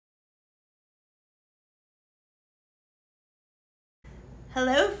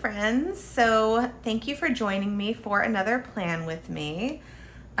Hello friends, so thank you for joining me for another plan with me.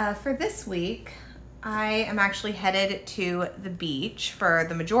 For this week, I am actually headed to the beach for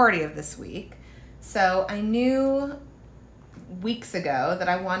the majority of this week. So I knew weeks ago that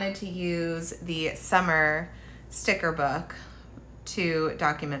I wanted to use the summer sticker book to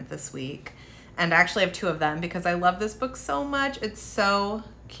document this week. And I actually have two of them because I love this book so much. It's so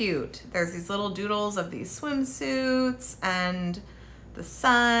cute. There's these little doodles of these swimsuits and the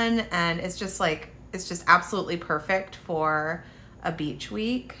sun, and it's just absolutely perfect for a beach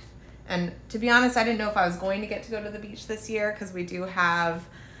week. And to be honest, I didn't know if I was going to get to go to the beach this year because we do have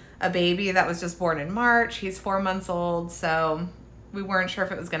a baby that was just born in March. He's 4 months old, so we weren't sure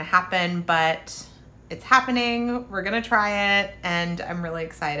if it was going to happen, but it's happening. We're going to try it, and I'm really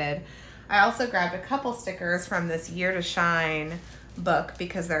excited. I also grabbed a couple stickers from this Year to Shine book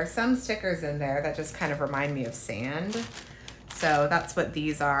because there are some stickers in there that just kind of remind me of sand. So that's what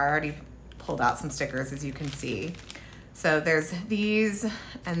these are. I already pulled out some stickers, as you can see. So there's these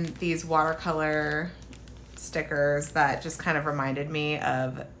and these watercolor stickers that just kind of reminded me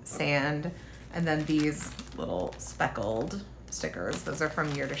of sand. And then these little speckled stickers. Those are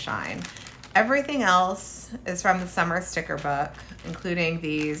from Year to Shine. Everything else is from the summer sticker book, including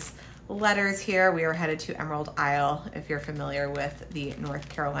these letters here. We are headed to Emerald Isle. If you're familiar with the North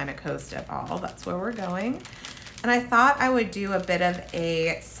Carolina coast at all, that's where we're going. And I thought I would do a bit of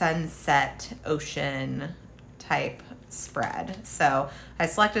a sunset ocean type spread. So I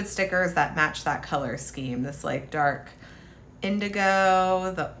selected stickers that match that color scheme, this like dark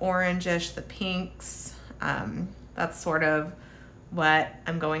indigo, the orangish, the pinks. That's sort of what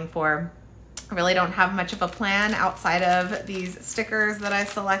I'm going for. I really don't have much of a plan outside of these stickers that I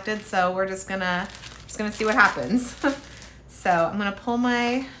selected, so we're just gonna see what happens. So I'm gonna pull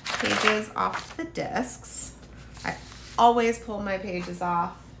my pages off the discs. I always pull my pages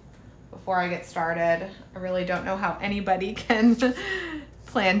off before I get started. I really don't know how anybody can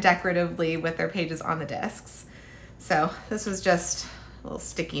plan decoratively with their pages on the discs. So this was just a little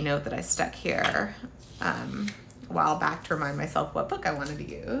sticky note that I stuck here a while back to remind myself what book I wanted to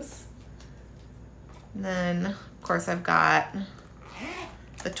use. And then, of course, I've got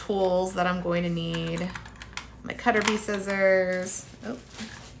the tools that I'm going to need. My 𝘬𝘬𝘵 scissors. Oh.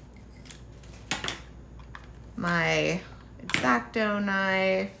 My X-Acto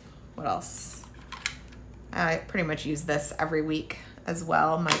knife. What else? I pretty much use this every week as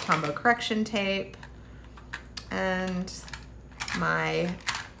well. My Tombow correction tape and my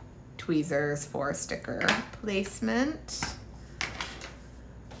tweezers for sticker placement.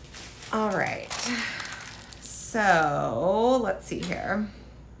 All right, so let's see here.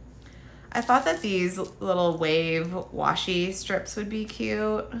 I thought that these little wave washi strips would be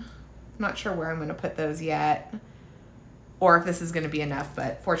cute. I'm not sure where I'm gonna put those yet, or if this is gonna be enough,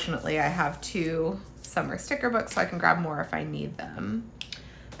 but fortunately I have two summer sticker books, so I can grab more if I need them.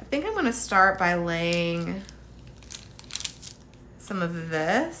 I think I'm gonna start by laying some of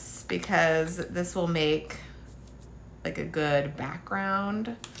this because this will make like a good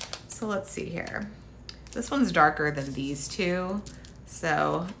background. So let's see here. This one's darker than these two,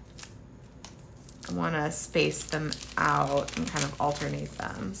 so I want to space them out and kind of alternate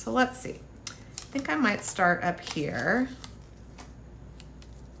them. So let's see. I think I might start up here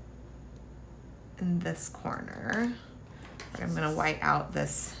in this corner. I'm going to white out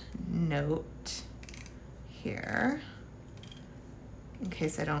this note here in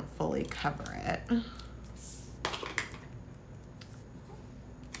case I don't fully cover it. And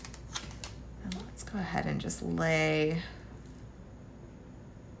let's go ahead and just lay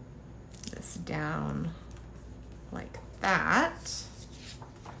this down like that.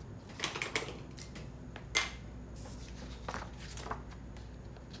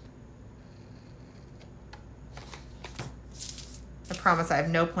 I promise I have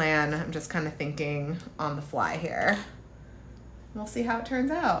no plan. I'm just kind of thinking on the fly here. We'll see how it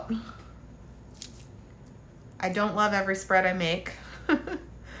turns out. I don't love every spread I make.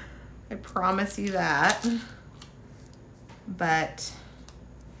 I promise you that. But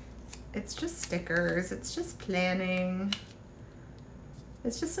it's just stickers, it's just planning.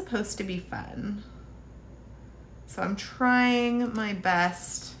 It's just supposed to be fun. So I'm trying my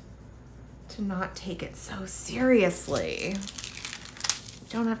best to not take it so seriously. You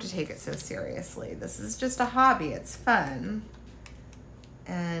don't have to take it so seriously. This is just a hobby, it's fun.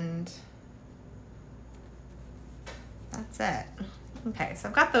 And that's it. Okay, so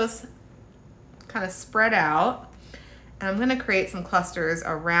I've got those kind of spread out. And I'm gonna create some clusters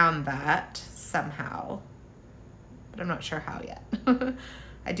around that somehow, but I'm not sure how yet.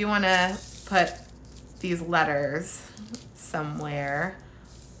 I do wanna put these letters somewhere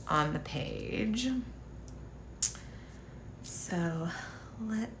on the page. So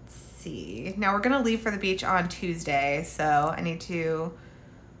let's see. Now we're gonna leave for the beach on Tuesday, so I need to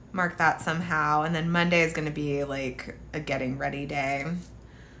mark that somehow. And then Monday is gonna be like a getting ready day.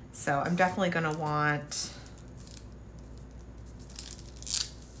 So I'm definitely gonna want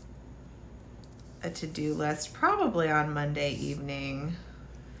a to-do list probably on Monday evening.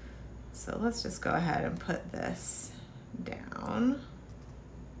 So let's just go ahead and put this down.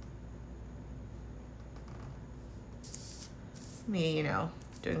 Me, you know,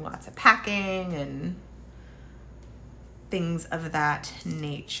 doing lots of packing and things of that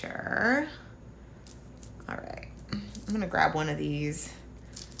nature. All right, I'm gonna grab one of these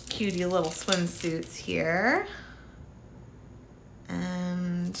cutie little swimsuits here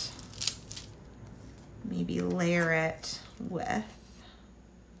and maybe layer it with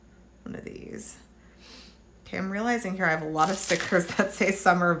one of these. Okay, I'm realizing here I have a lot of stickers that say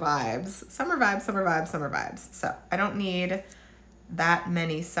summer vibes. Summer vibes, summer vibes, summer vibes. So I don't need that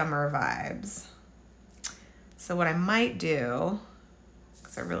many summer vibes. So what I might do,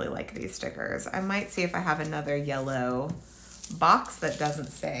 because I really like these stickers, I might see if I have another yellow box that doesn't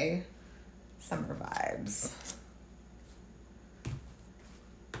say summer vibes.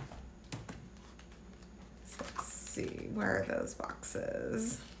 So let's see, where are those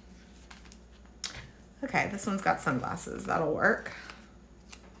boxes? Okay, this one's got sunglasses, that'll work.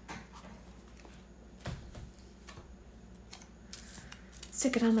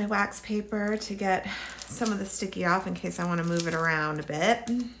 Stick it on my wax paper to get some of the sticky off in case I want to move it around a bit.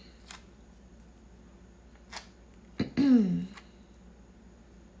 Let's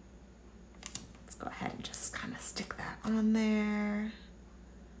go ahead and just kind of stick that on there.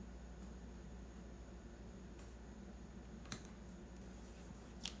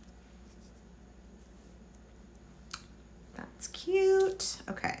 That's cute.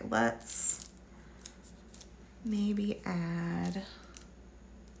 Okay, let's maybe add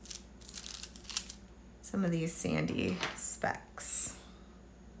some of these sandy specks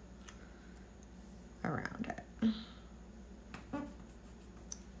around it.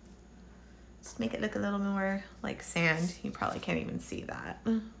 Just make it look a little more like sand. You probably can't even see that.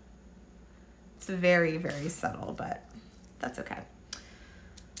 It's very, very subtle, but that's okay.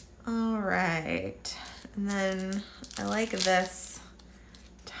 All right, and then I like this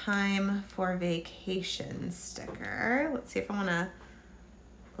time for vacation sticker. Let's see if I wanna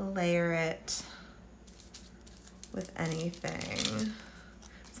layer it with anything.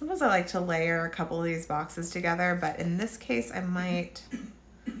 Sometimes I like to layer a couple of these boxes together, but in this case I might,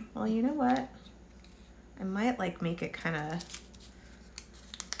 well, you know what? I might like make it kind of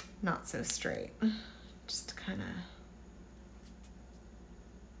not so straight. Just to kind of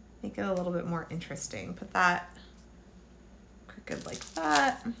make it a little bit more interesting. Put that crooked like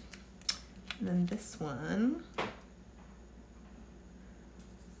that. And then this one,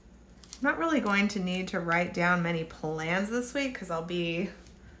 I'm not really going to need to write down many plans this week because I'll be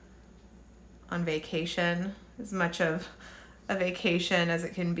on vacation, as much of a vacation as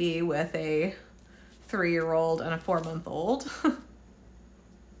it can be with a 3-year-old and a 4-month-old.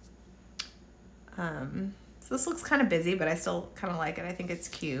 So this looks kind of busy, but I still kind of like it. I think it's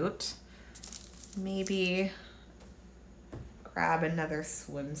cute. Maybe grab another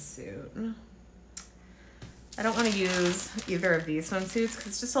swimsuit. I don't want to use either of these swimsuits because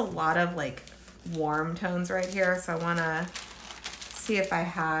it's just a lot of like warm tones right here. So I want to see if I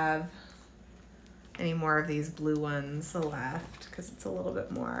have any more of these blue ones left because it's a little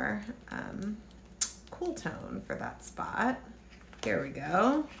bit more cool tone for that spot. Here we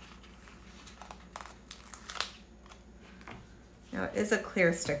go. Now it is a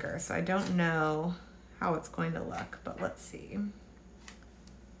clear sticker, so I don't know how it's going to look, but let's see.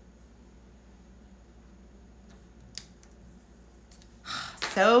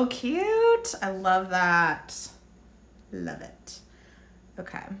 So cute. I love that. Love it.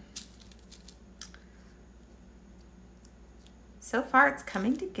 Okay. So far it's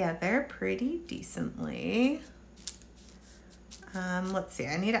coming together pretty decently. Let's see,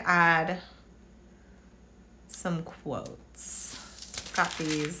 I need to add some quotes. Got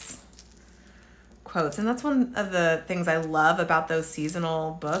these quotes, and that's one of the things I love about those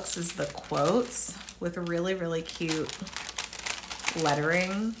seasonal books is the quotes with really, really cute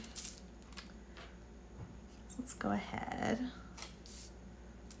lettering. So let's go ahead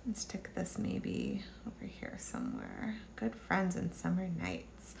and stick this maybe over here somewhere. Good friends and summer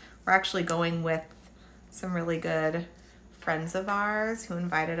nights. We're actually going with some really good friends of ours who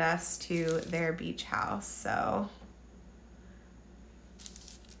invited us to their beach house, so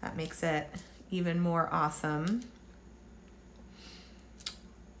that makes it even more awesome.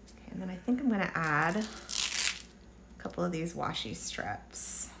 And then I think I'm gonna add a couple of these washi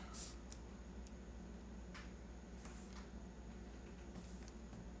strips.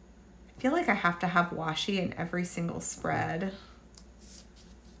 I feel like I have to have washi in every single spread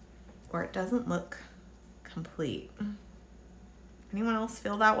or it doesn't look complete. Anyone else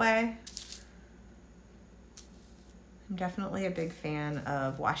feel that way? I'm definitely a big fan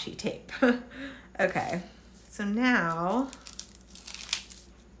of washi tape. Okay, so now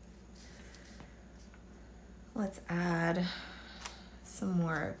let's add some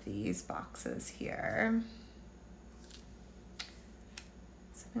more of these boxes here.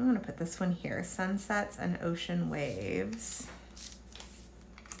 So I'm gonna put this one here, Sunsets and Ocean Waves.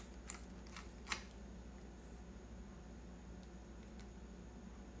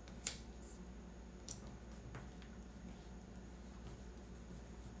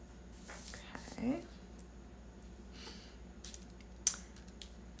 Okay.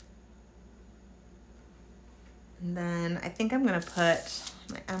 And then I think I'm gonna put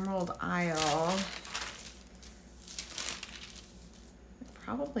my Emerald Isle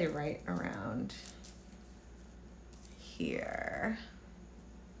probably right around here.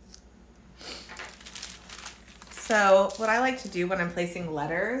 So what I like to do when I'm placing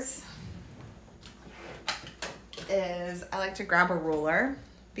letters is I like to grab a ruler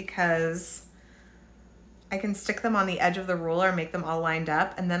because I can stick them on the edge of the ruler, make them all lined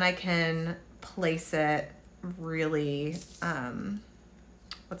up, and then I can place it really,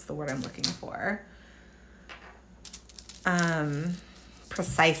 what's the word I'm looking for?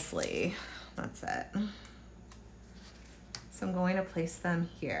 Precisely, that's it. So I'm going to place them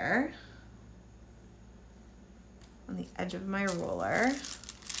here on the edge of my ruler.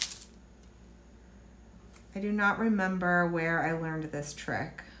 I do not remember where I learned this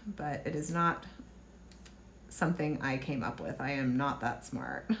trick, but it is not something I came up with. I am not that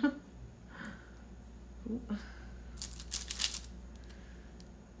smart.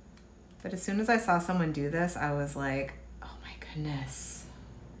 But as soon as I saw someone do this, I was like, oh my goodness,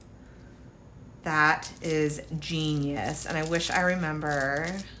 that is genius. And I wish I remember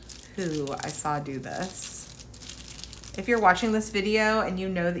who I saw do this. If you're watching this video and you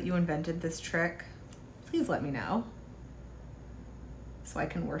know that you invented this trick, please let me know so I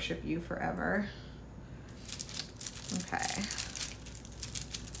can worship you forever. Okay.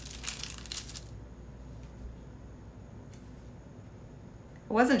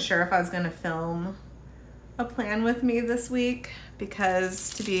 I wasn't sure if I was gonna film a plan with me this week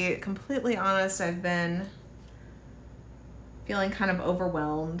because, to be completely honest, I've been feeling kind of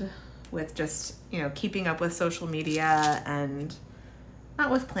overwhelmed with just, you know, keeping up with social media, and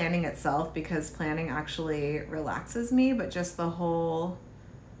not with planning itself because planning actually relaxes me, but just the whole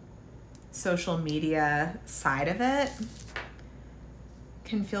social media side of it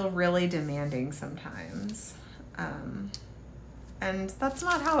can feel really demanding sometimes. And that's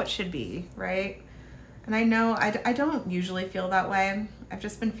not how it should be, right? And I know I don't usually feel that way. I've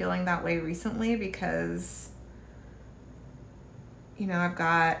just been feeling that way recently because, you know, I've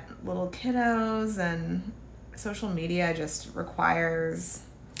got little kiddos and social media just requires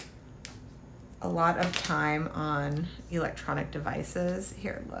a lot of time on electronic devices.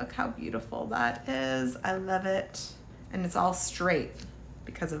 Here, look how beautiful that is. I love it. And it's all straight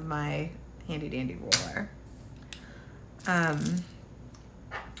because of my handy dandy ruler.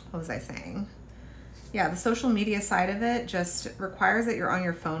 What was I saying? Yeah, the social media side of it just requires that you're on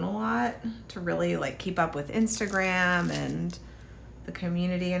your phone a lot to really like keep up with Instagram and the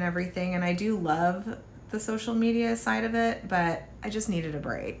community and everything. And I do love the social media side of it, but I just needed a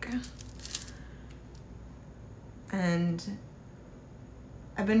break. And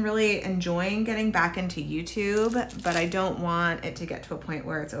I've been really enjoying getting back into YouTube, but I don't want it to get to a point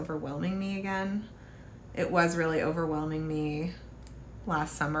where it's overwhelming me again. It was really overwhelming me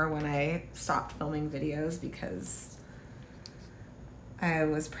last summer when I stopped filming videos because I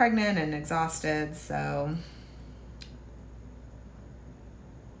was pregnant and exhausted. So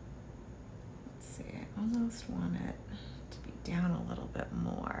let's see, I almost want it to be down a little bit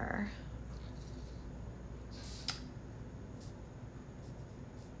more.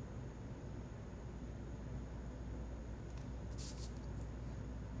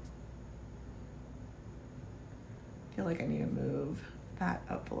 I feel like I need to move that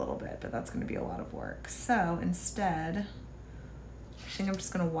up a little bit, but that's going to be a lot of work. So instead, I think I'm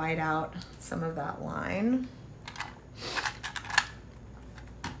just going to white out some of that line.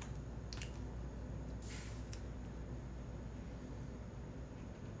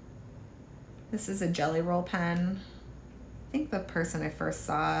 This is a jelly roll pen. I think the person I first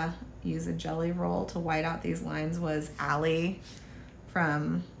saw use a jelly roll to white out these lines was Allie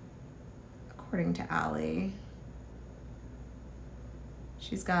from according to Allie.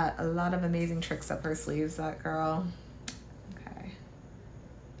 She's got a lot of amazing tricks up her sleeves, that girl. Okay.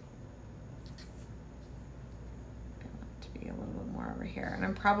 I want it to be a little bit more over here. And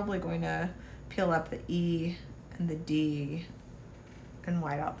I'm probably going to peel up the E and the D and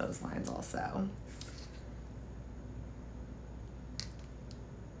white out those lines also.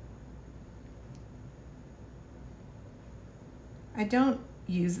 I don't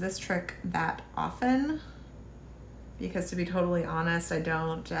use this trick that often because, to be totally honest, I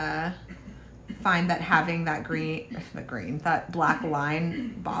don't find that having that that black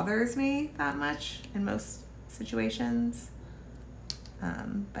line bothers me that much in most situations.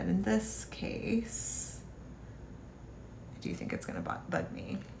 But in this case, I do think it's gonna bug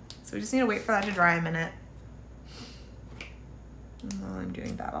me. So we just need to wait for that to dry a minute. And while I'm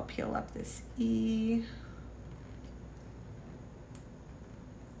doing that, I'll peel up this E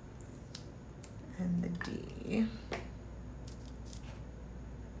and the D.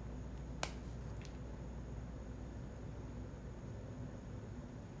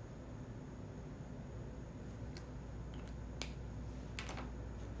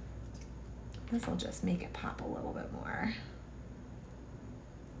 This will just make it pop a little bit more.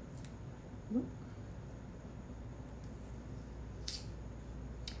 Oop.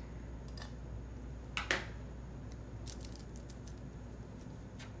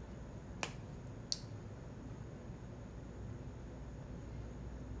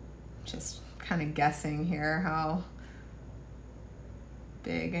 Just kind of guessing here how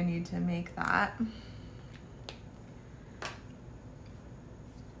big I need to make that.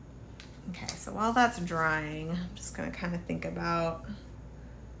 Okay, so while that's drying, I'm just gonna kind of think about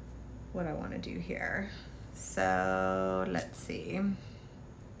what I want to do here. So let's see. Do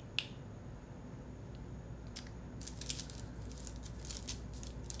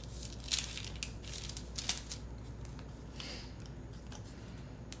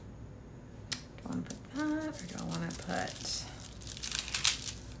I want to put that, or do I want to put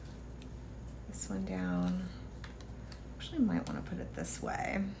this one down? Actually, I might want to put it this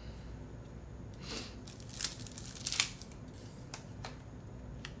way.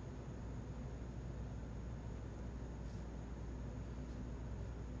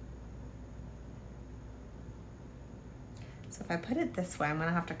 So if I put it this way, I'm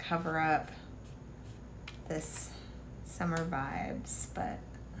gonna have to cover up this summer vibes, but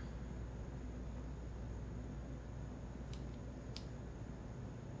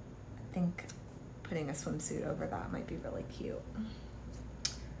I think putting a swimsuit over that might be really cute.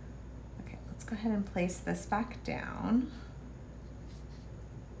 Okay, let's go ahead and place this back down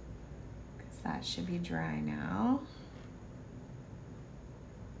because that should be dry now.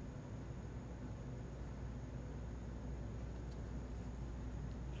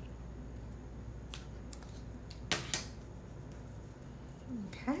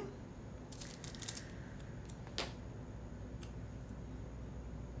 Okay.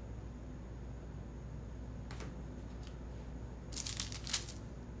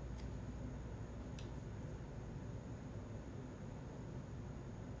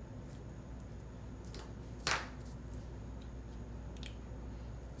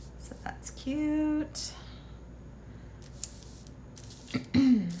 So that's cute.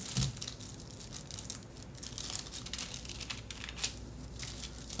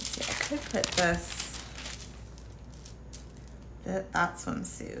 Could put this, that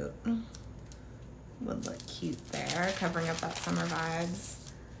swimsuit would look cute there, covering up that summer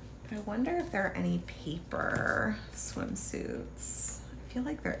vibes. But I wonder if there are any paper swimsuits. I feel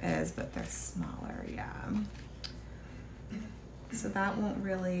like there is, but they're smaller, yeah. So that won't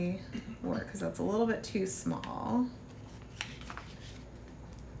really work because that's a little bit too small.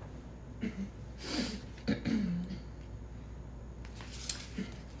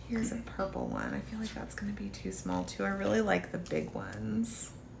 Here's a purple one. I feel like that's gonna be too small too. I really like the big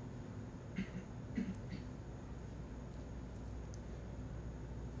ones.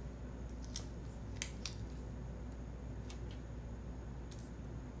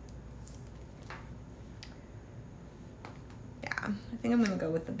 Yeah, I think I'm gonna go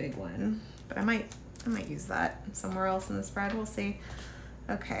with the big one, but I might use that somewhere else in the spread. We'll see.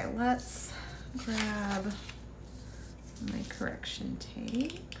 Okay, let's grab my correction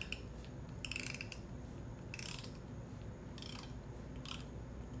tape.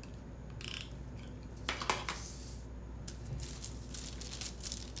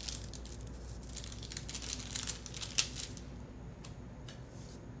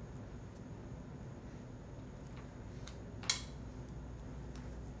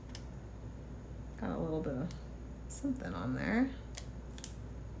 Got a little bit of something on there.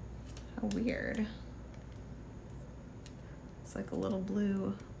 How weird. It's like a little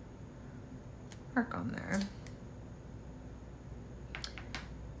blue mark on there.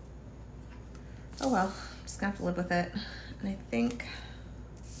 Oh well, I'm just gonna have to live with it. And I think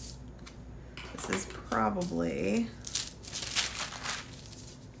this is probably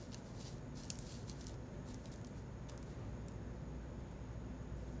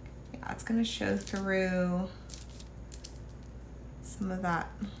it's going to show through some of that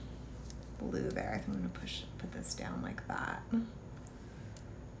blue there. I think I'm going to put this down like that.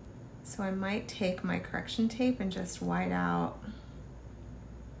 So I might take my correction tape and just white out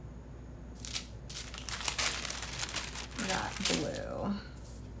that blue.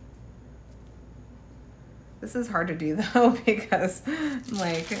 This is hard to do though because I'm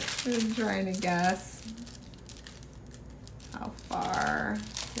like trying to guess how far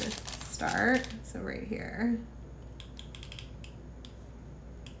to start. So right here.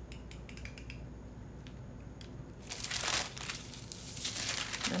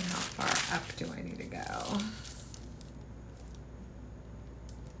 And how far up do I need to go? Up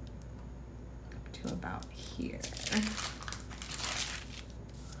to about here.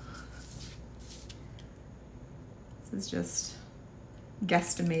 This is just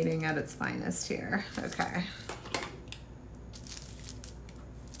guesstimating at its finest here. Okay.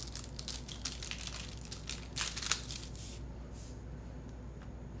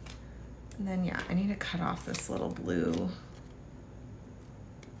 And then, yeah, I need to cut off this little blue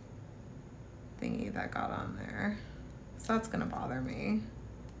thingy that got on there. So that's gonna bother me.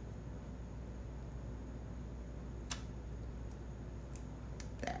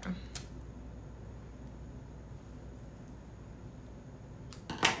 There.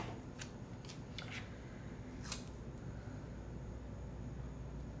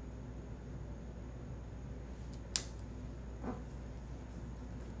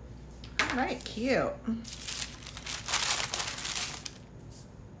 All right, cute.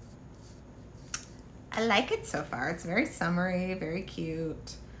 I like it so far. It's very summery, very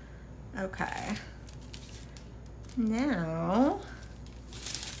cute. Okay. Now,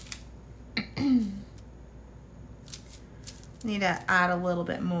 need to add a little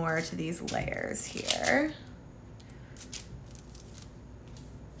bit more to these layers here.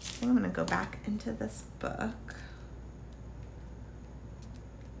 I think I'm gonna go back into this book.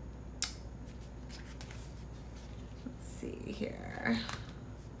 Here.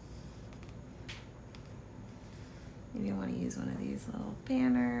 Maybe I want to use one of these little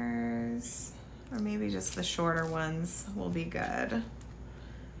banners, or maybe just the shorter ones will be good.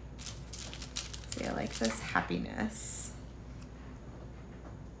 See, I like this happiness.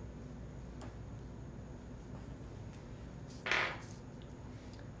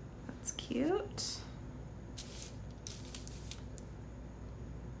 That's cute.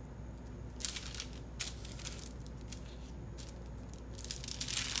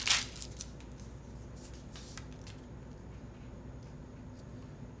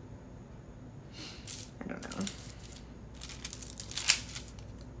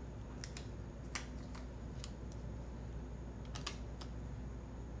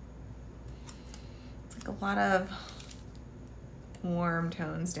 A lot of warm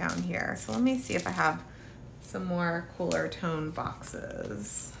tones down here. So let me see if I have some more cooler tone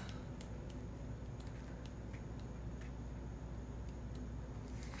boxes.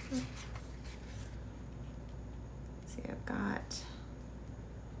 Let's see, I've got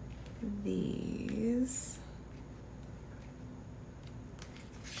these.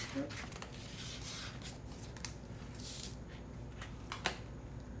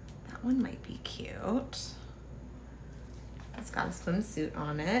 That one might be cute. It's got a swimsuit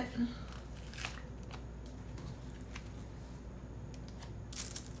on it.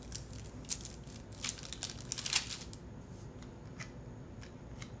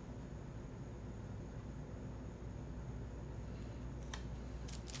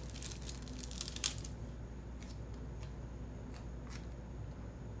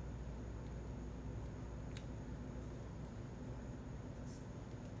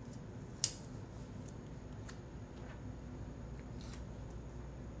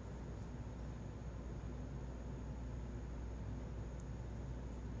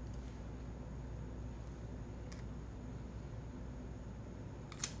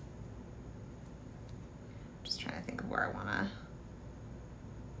 Trying to think of where I want to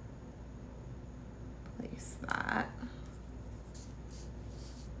place that.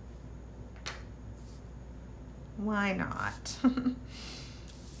 Why not?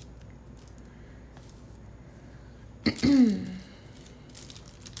 Let's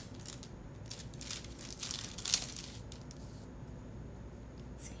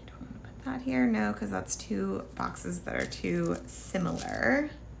see, do I want to put that here? No, because that's two boxes that are too similar.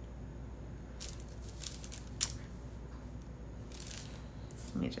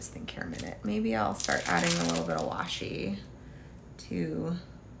 So let me just think here a minute. Maybe I'll start adding a little bit of washi to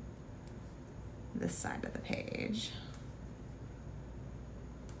this side of the page.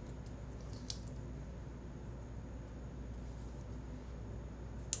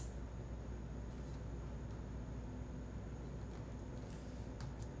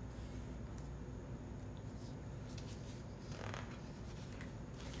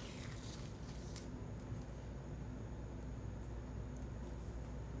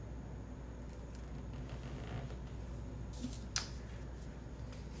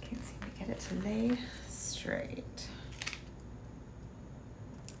 Get it to lay straight.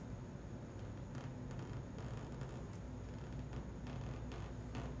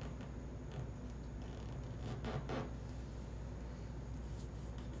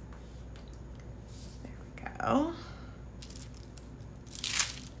 There we go.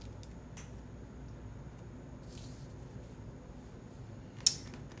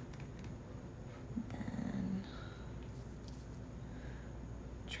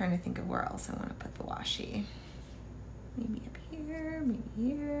 Trying to think of where else I want to put the washi. Maybe up here, maybe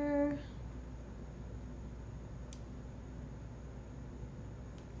here.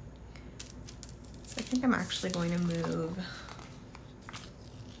 So I think I'm actually going to move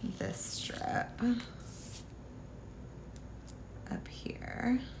this strip up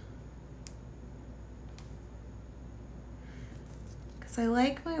here. Because I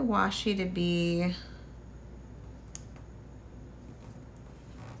like my washi to be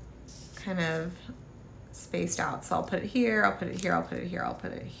kind of spaced out. So I'll put it here, I'll put it here, I'll put it here, I'll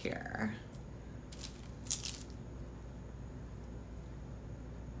put it here.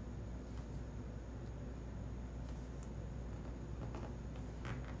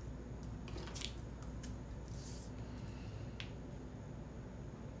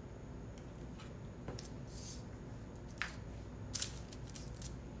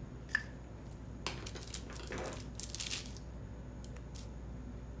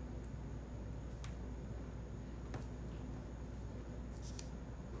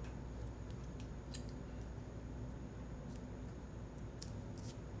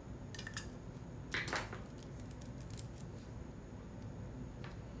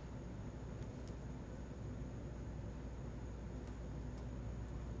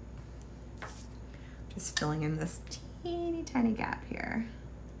 Just filling in this teeny tiny gap here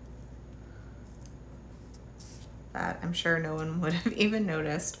that I'm sure no one would have even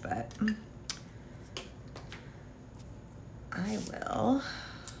noticed, but I will.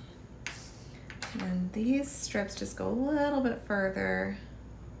 And these strips just go a little bit further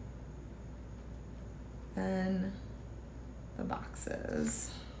than the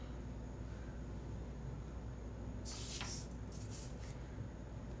boxes.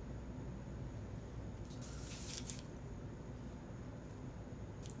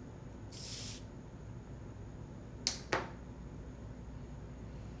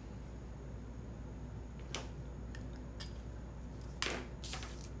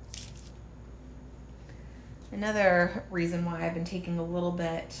 Another reason why I've been taking a little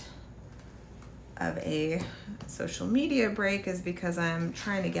bit of a social media break is because I'm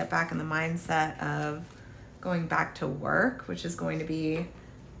trying to get back in the mindset of going back to work, which is going to be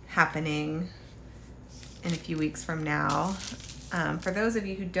happening in a few weeks from now. For those of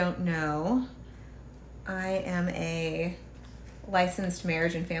you who don't know, I am a licensed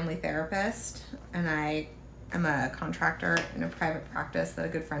marriage and family therapist, and I am a contractor in a private practice that a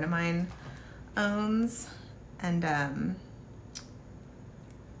good friend of mine owns. And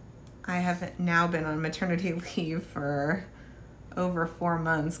I have now been on maternity leave for over 4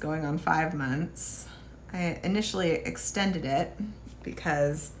 months, going on 5 months. I initially extended it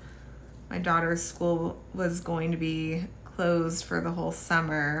because my daughter's school was going to be closed for the whole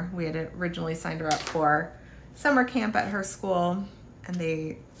summer. We had originally signed her up for summer camp at her school, and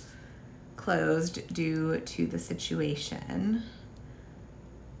they closed due to the situation.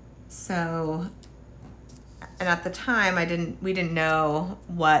 So, and at the time, we didn't know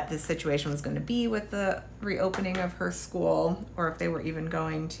what the situation was going to be with the reopening of her school, or if they were even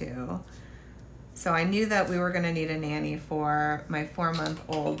going to. So I knew that we were going to need a nanny for my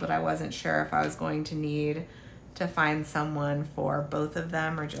 4-month-old, but I wasn't sure if I was going to need to find someone for both of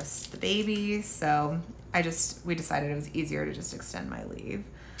them or just the baby. So we decided it was easier to just extend my leave.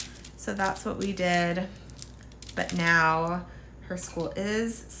 So that's what we did. But now her school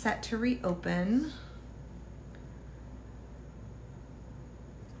is set to reopen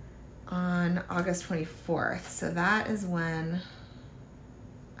on August 24th. So that is when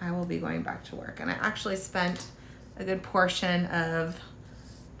I will be going back to work. And I actually spent a good portion of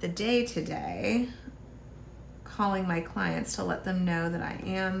the day today calling my clients to let them know that I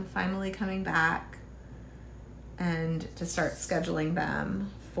am finally coming back and to start scheduling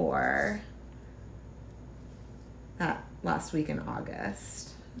them for that last week in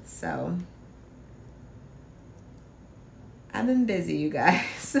August. So I've been busy, you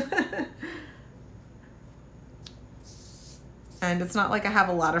guys. And it's not like I have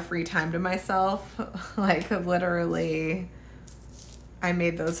a lot of free time to myself. Like literally, I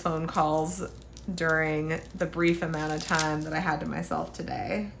made those phone calls during the brief amount of time that I had to myself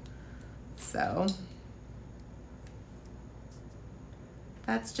today. So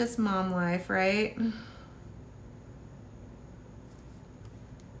that's just mom life, right?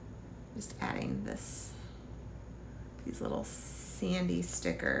 Just adding these little sandy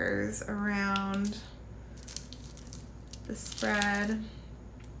stickers around the spread.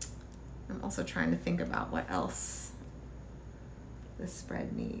 I'm also trying to think about what else this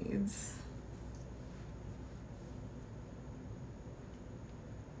spread needs.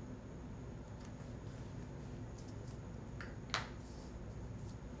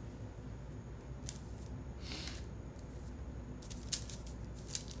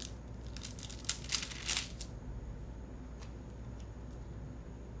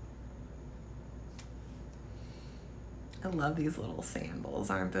 I love these little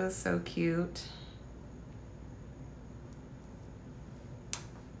sandals. Aren't those so cute?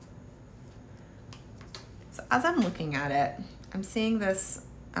 So as I'm looking at it, I'm seeing this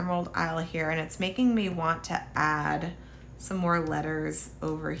emerald isle here, and it's making me want to add some more letters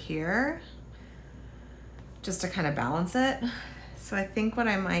over here just to kind of balance it. So I think what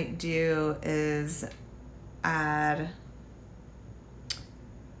I might do is add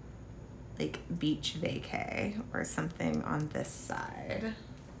like beach vacay or something on this side.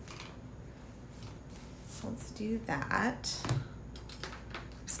 So let's do that.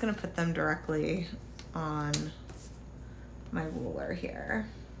 I'm just gonna put them directly on my ruler here.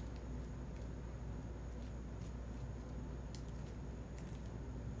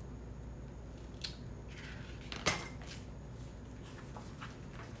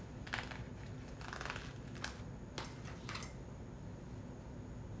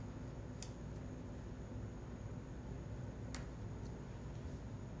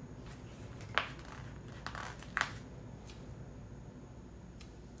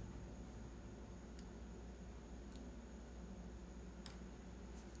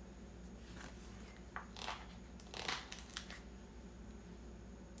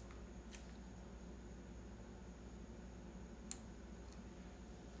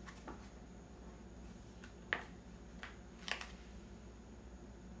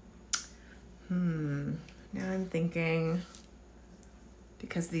 Now I'm thinking,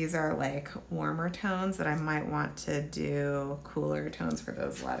 because these are like warmer tones, that I might want to do cooler tones for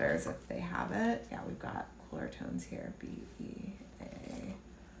those letters if they have it. Yeah, we've got cooler tones here. B-E-A-C-H.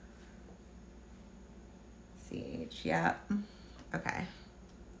 Yep. Okay.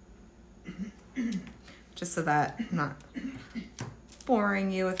 Just so that I'm not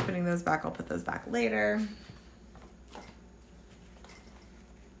boring you with putting those back, I'll put those back later.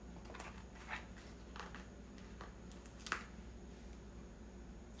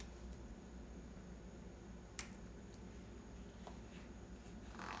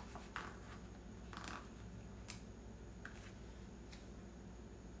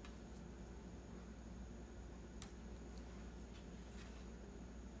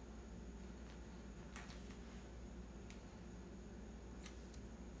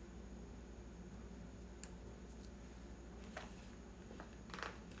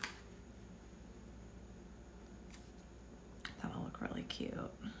 Really cute.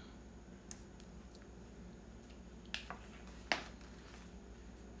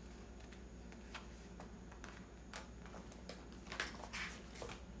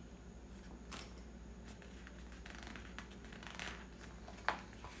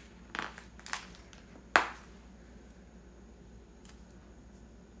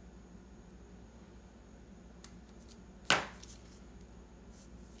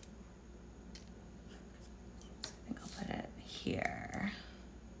 Here,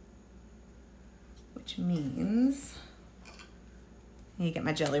 which means I need to get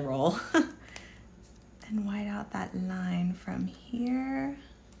my jelly roll and white out that line from here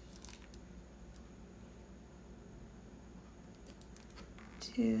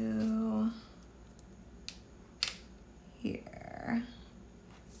to here.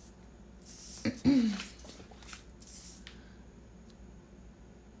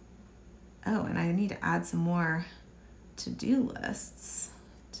 Oh, and I need to add some more to-do lists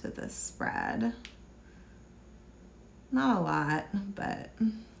to this spread. Not a lot, but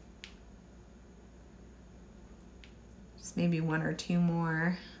just maybe 1 or 2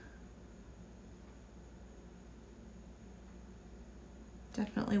 more.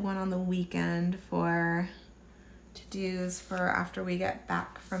 Definitely one on the weekend for to-dos for after we get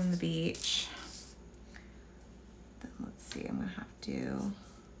back from the beach. Then let's see, I'm gonna have to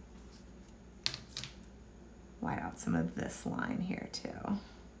white out some of this line here too.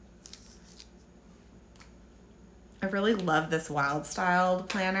 I really love this wild styled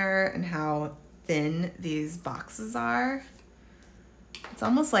planner and how thin these boxes are. It's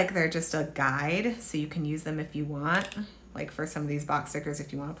almost like they're just a guide, so you can use them if you want. Like for some of these box stickers,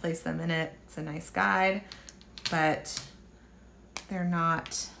 if you want to place them in it, it's a nice guide, but they're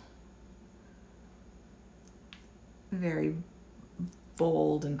not very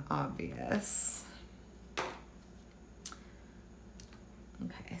bold and obvious.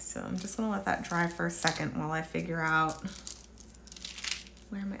 Okay, so I'm just gonna let that dry for a second while I figure out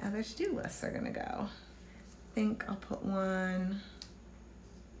where my other to-do lists are gonna go. I think I'll put one,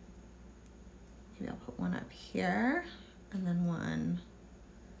 maybe I'll put one up here, and then one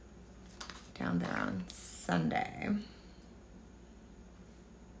down there on Sunday.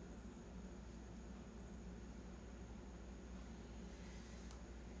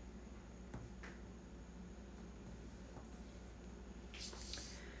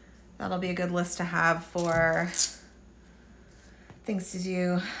 That'll be a good list to have for things to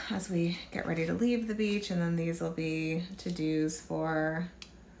do as we get ready to leave the beach, and then these will be to-dos for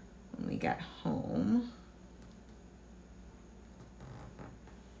when we get home.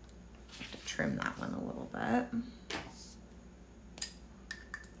 Trim that one a little bit.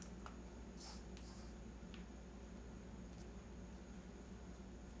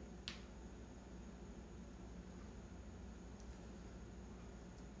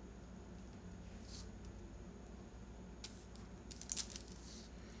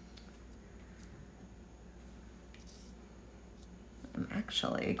 I'm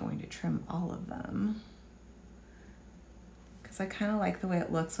actually going to trim all of them, because I kind of like the way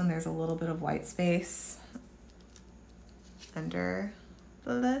it looks when there's a little bit of white space under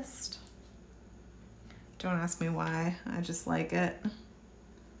the list. Don't ask me why, I just like it.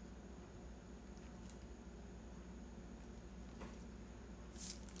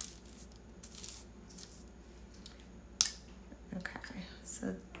 Okay,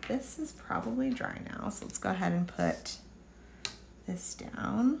 so this is probably dry now, so let's go ahead and put this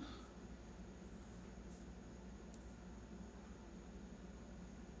down.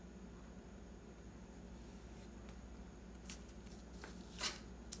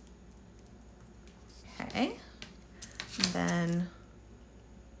 Okay, and then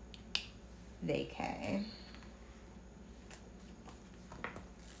Vacay.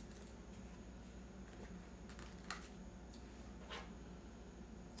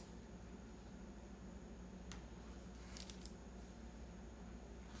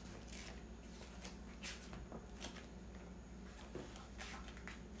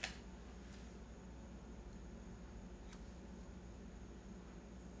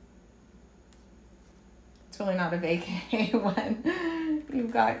 It's really not a vacay when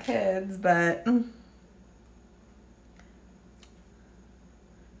you've got kids, but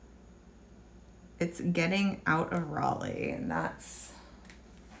it's getting out of Raleigh, and that's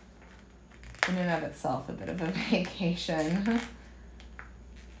in and of itself a bit of a vacation.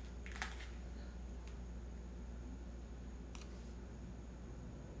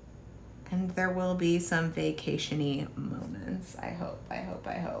 And there will be some vacation-y moments, I hope, I hope,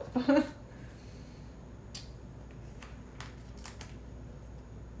 I hope.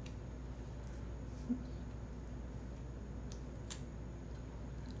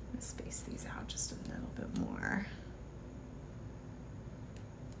 Space these out just a little bit more.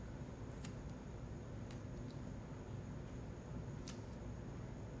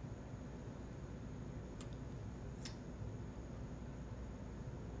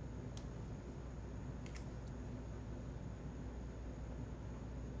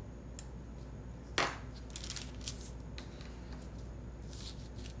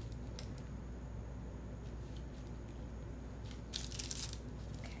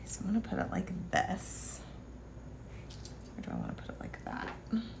 I'm gonna put it like this. Or do I want to put it like that?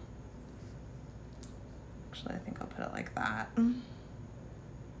 Actually, I think I'll put it like that.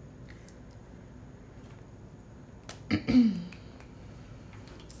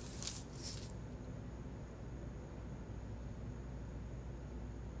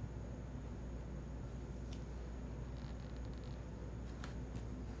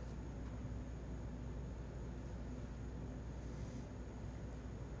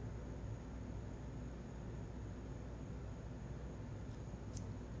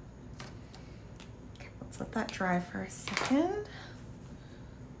 let that dry for a second.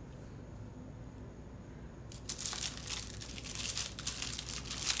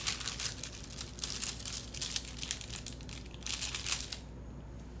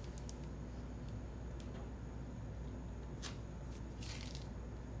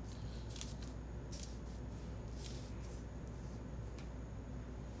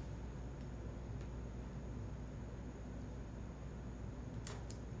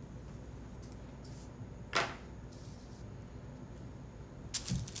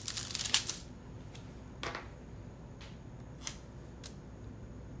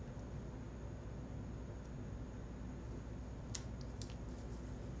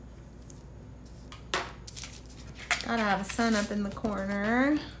 Gotta have a sun up in the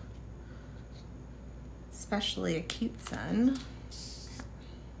corner, especially a cute sun.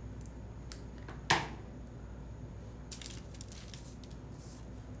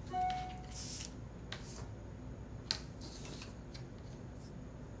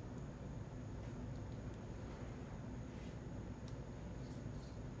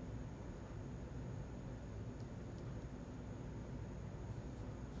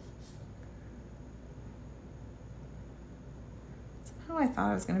 I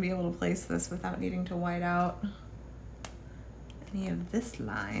thought I was going to be able to place this without needing to white out any of this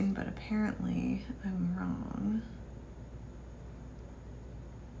line, but apparently I'm wrong.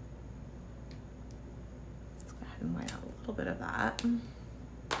 Let's go ahead and white out a little bit of that.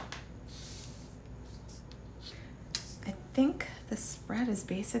 I think the spread is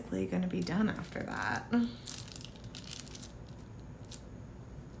basically going to be done after that.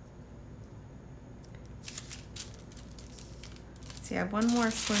 I have one more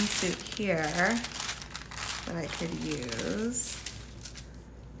swimsuit here that I could use,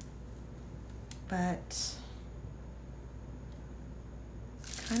 but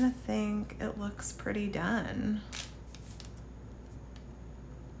I kind of think it looks pretty done.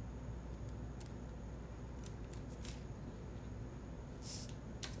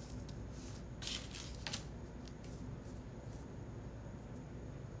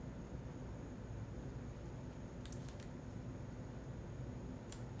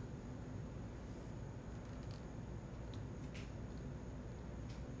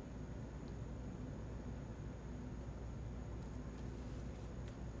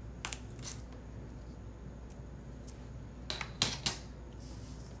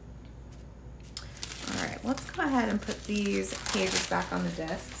 Let's go ahead and put these pages back on the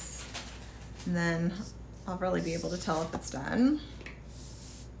discs, and then I'll really be able to tell if it's done.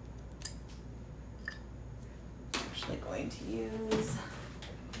 I'm actually going to use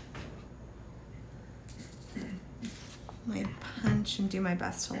my punch and do my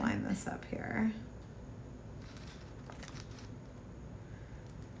best to line this up here.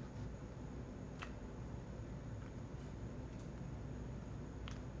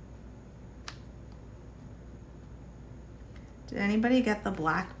 Did anybody get the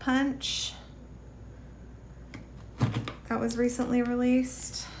black punch that was recently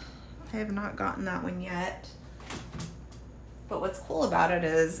released? I have not gotten that one yet. But what's cool about it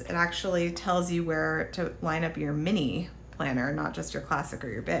is it actually tells you where to line up your mini planner, not just your classic or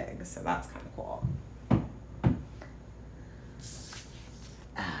your big. So that's kind of cool.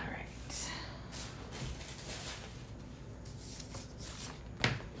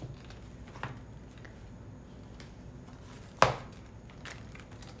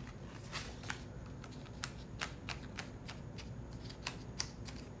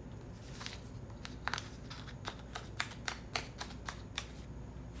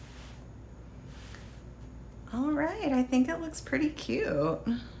 All right, I think it looks pretty cute.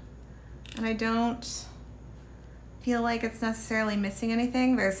 And I don't feel like it's necessarily missing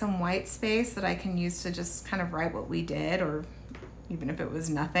anything. There's some white space that I can use to just kind of write what we did, or even if it was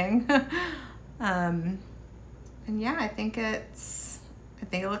nothing. And yeah, I think it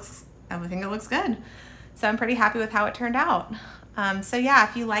looks good. So I'm pretty happy with how it turned out. So yeah,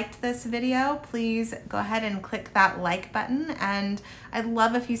 if you liked this video, please go ahead and click that like button, and I'd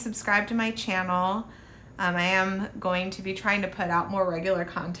love if you subscribe to my channel. I am going to be trying to put out more regular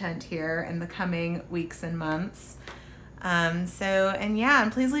content here in the coming weeks and months. And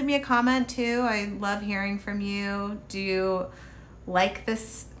please leave me a comment too. I love hearing from you. Do you like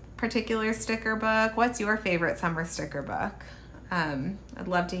this particular sticker book? What's your favorite summer sticker book? I'd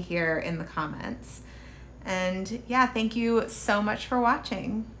love to hear in the comments. And yeah, thank you so much for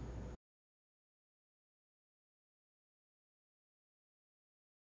watching.